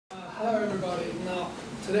Hello everybody. Now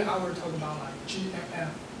today I will talk about GMF.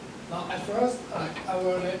 Now at first I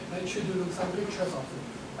will let you to look some pictures of it.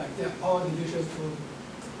 They are all delicious food.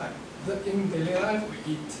 In daily life we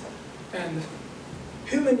eat. And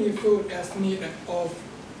human need food as need of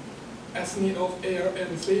air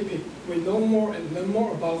and sleeping. We know more and learn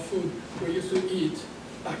more about food we used to eat.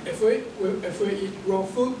 If we eat raw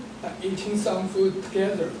food, eating some food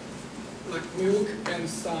together, like milk and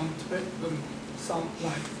some potatoes,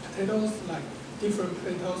 different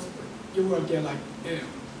potatoes, you will get air.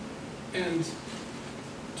 And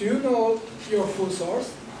do you know your food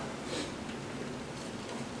source?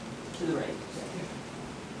 To the right.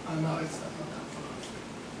 Yeah. No, it's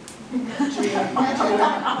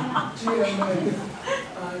GMA,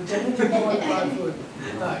 genetic modified food.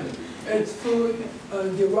 It's food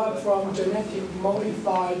derived from genetic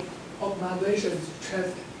modified organizations,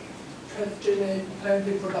 transgenic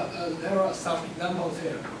plant products. There are some examples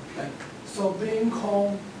here, like soybean,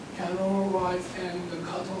 corn, canola, rice, and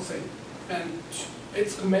cottonseed. And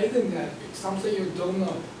it's amazing that it's something you don't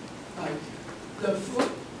know. The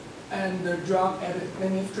Food and the Drug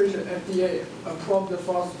Administration (FDA) approved the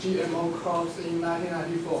first GMO crops in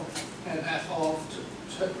 1994, and as of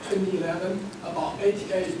 2011, about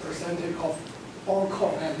 88% of all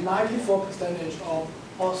corn and 94% of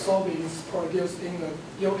all soybeans produced in the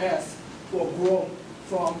U.S. were grown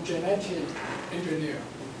from genetic engineering.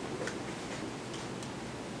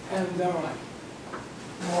 And there are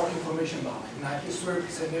more information about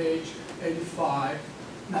 93%, 85,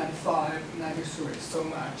 95, 93, so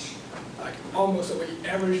much. Almost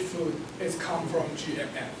every food is come from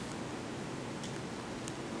GMF.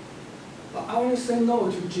 But I want to say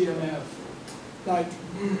no to GMF.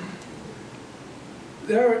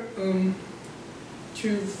 There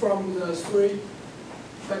from the three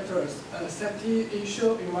factors: safety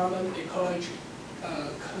issue, environment, ecology,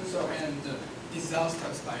 cancer, and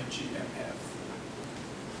disasters by GMF.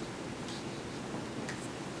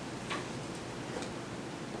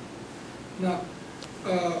 Now,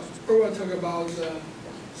 we will talk about the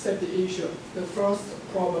safety issue. The first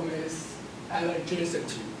problem is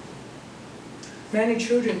allergicity. Many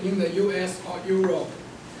children in the US or Europe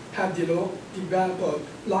have developed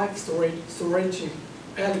life-threatening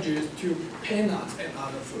allergies to peanuts and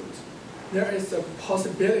other foods. There is a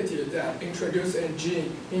possibility that introducing a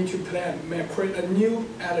gene into plant may create a new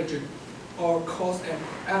allergen or cause an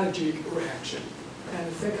allergic reaction.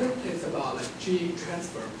 And second is about gene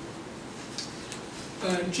transfer.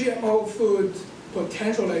 GMO food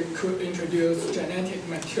potentially could introduce genetic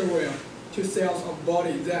material to cells of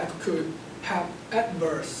body that could have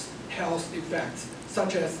adverse health effects,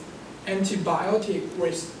 such as antibiotic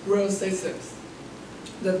resistance.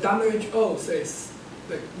 The WHO says,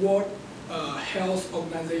 the World Health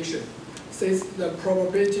Organization says the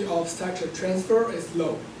probability of such a transfer is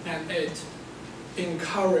low, and it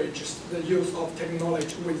encourages the use of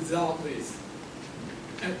technology without this.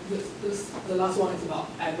 And the last one is about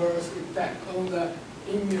adverse effect on the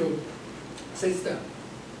immune system.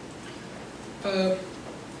 A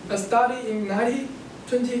study in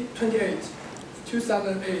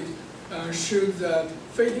 2008 showed that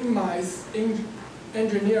feeding mice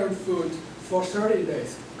engineered food for 30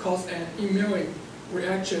 days caused an immune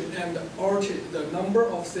reaction and altered the number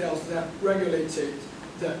of cells that regulated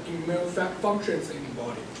the immune functions in the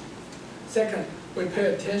body. Second, we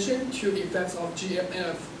pay attention to effects of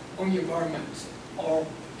GMF on the environment or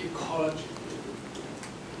ecology.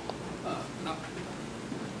 Now,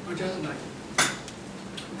 we just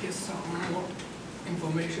get some more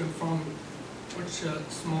information from such a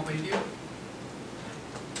small video.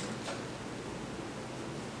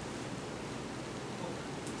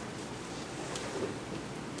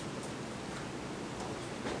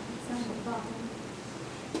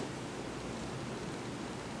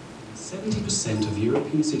 %70 of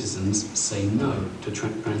European citizens say no to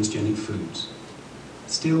transgenic foods.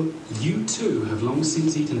 Still, you too have long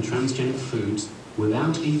since eaten transgenic foods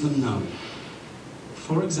without even knowing.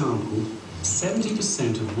 For example,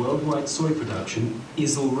 70% of worldwide soy production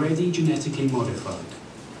is already genetically modified.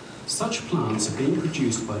 Such plants are being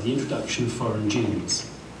produced by the introduction of foreign genes.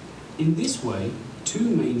 In this way, two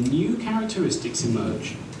main new characteristics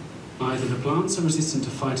emerge. Either the plants are resistant to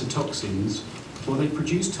phytotoxins, or they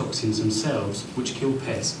produce toxins themselves which kill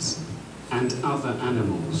pests and other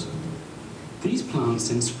animals. These plants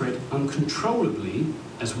then spread uncontrollably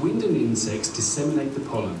as wind and insects disseminate the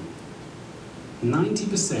pollen.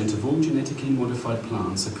 90% of all genetically modified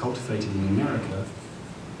plants are cultivated in America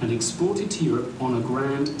and exported to Europe on a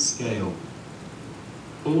grand scale.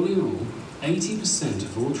 All in all, 80%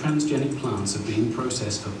 of all transgenic plants are being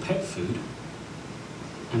processed for pet food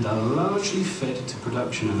and are largely fed to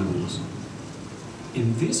production animals.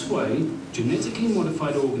 In this way, genetically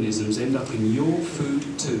modified organisms end up in your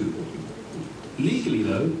food too. Legally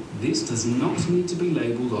though, this does not need to be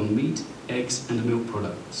labelled on meat, eggs and milk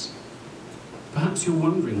products. Perhaps you're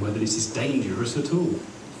wondering whether this is dangerous at all.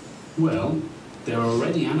 Well, there are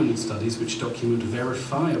already animal studies which document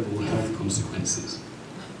verifiable health consequences.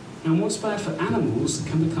 And what's bad for animals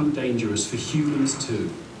can become dangerous for humans too.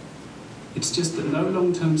 It's just that no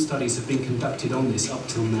long-term studies have been conducted on this up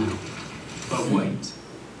till now. But wait,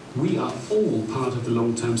 we are all part of the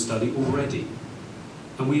long-term study already.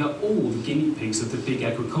 And we are all the guinea pigs of the big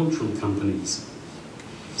agricultural companies.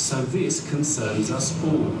 So this concerns us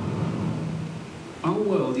all. Our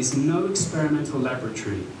world is no experimental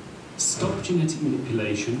laboratory. Stop genetic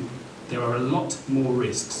manipulation. There are a lot more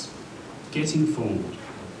risks. Get informed.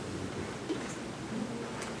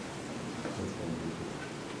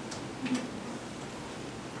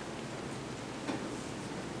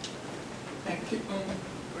 We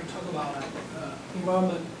talk about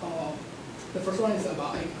environment. The first one is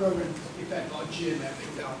about experiment effect or GMF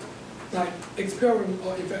example. Like experiment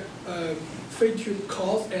or effect, feature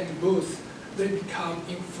cause and boost, they become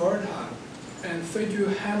infertile and feature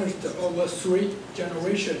hemorrhaged over 3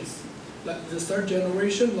 generations. Like the 3rd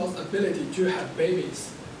generation lost ability to have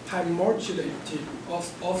babies, have mortality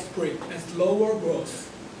of offspring and slower growth.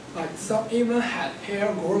 Like some even had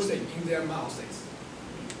hair growth in their mouths.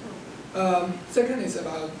 Second is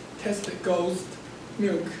about test ghost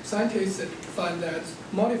milk. Scientists find that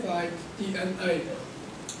modified DNA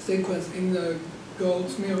sequence in the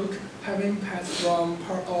goat's milk having passed from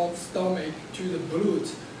part of stomach to the blood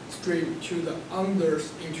stream to the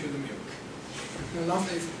unders into the milk. The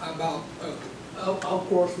last is about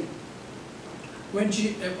outcropping. When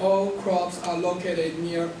GMO crops are located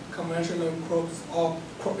near conventional crops or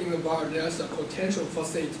crop in the wild, there's a potential for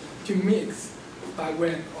seeds to mix by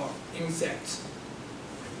wind or insects.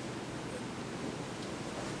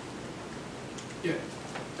 Yeah,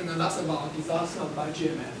 and the last about disaster by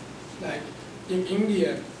GMF. Like in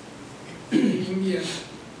India,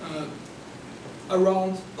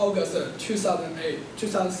 around August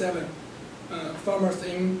 2007, farmers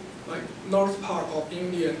in like north part of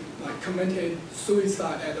India like committed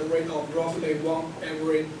suicide at a rate of roughly 1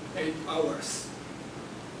 every 8 hours.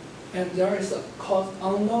 And there is a cause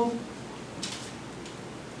unknown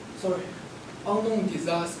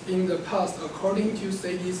disaster in the past. According to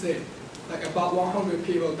CDC, like about 100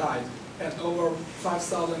 people died and over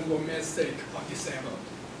 5,000 were made sick or disabled.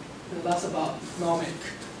 And that's about economic.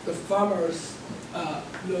 The farmers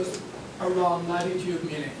lose around 92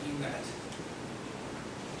 million in that.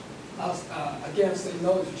 Again, say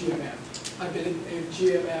no to GMF. I believe if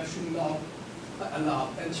GMF should not allow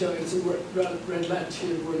until it's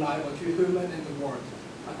relatively reliable to human and the world.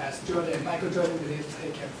 As Michael Jordan believes he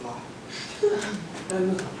can fly.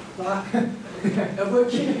 And if we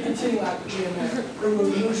keep eating like GMF, the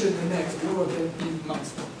revolution the next, we will get these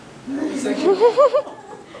months. Thank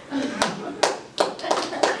you.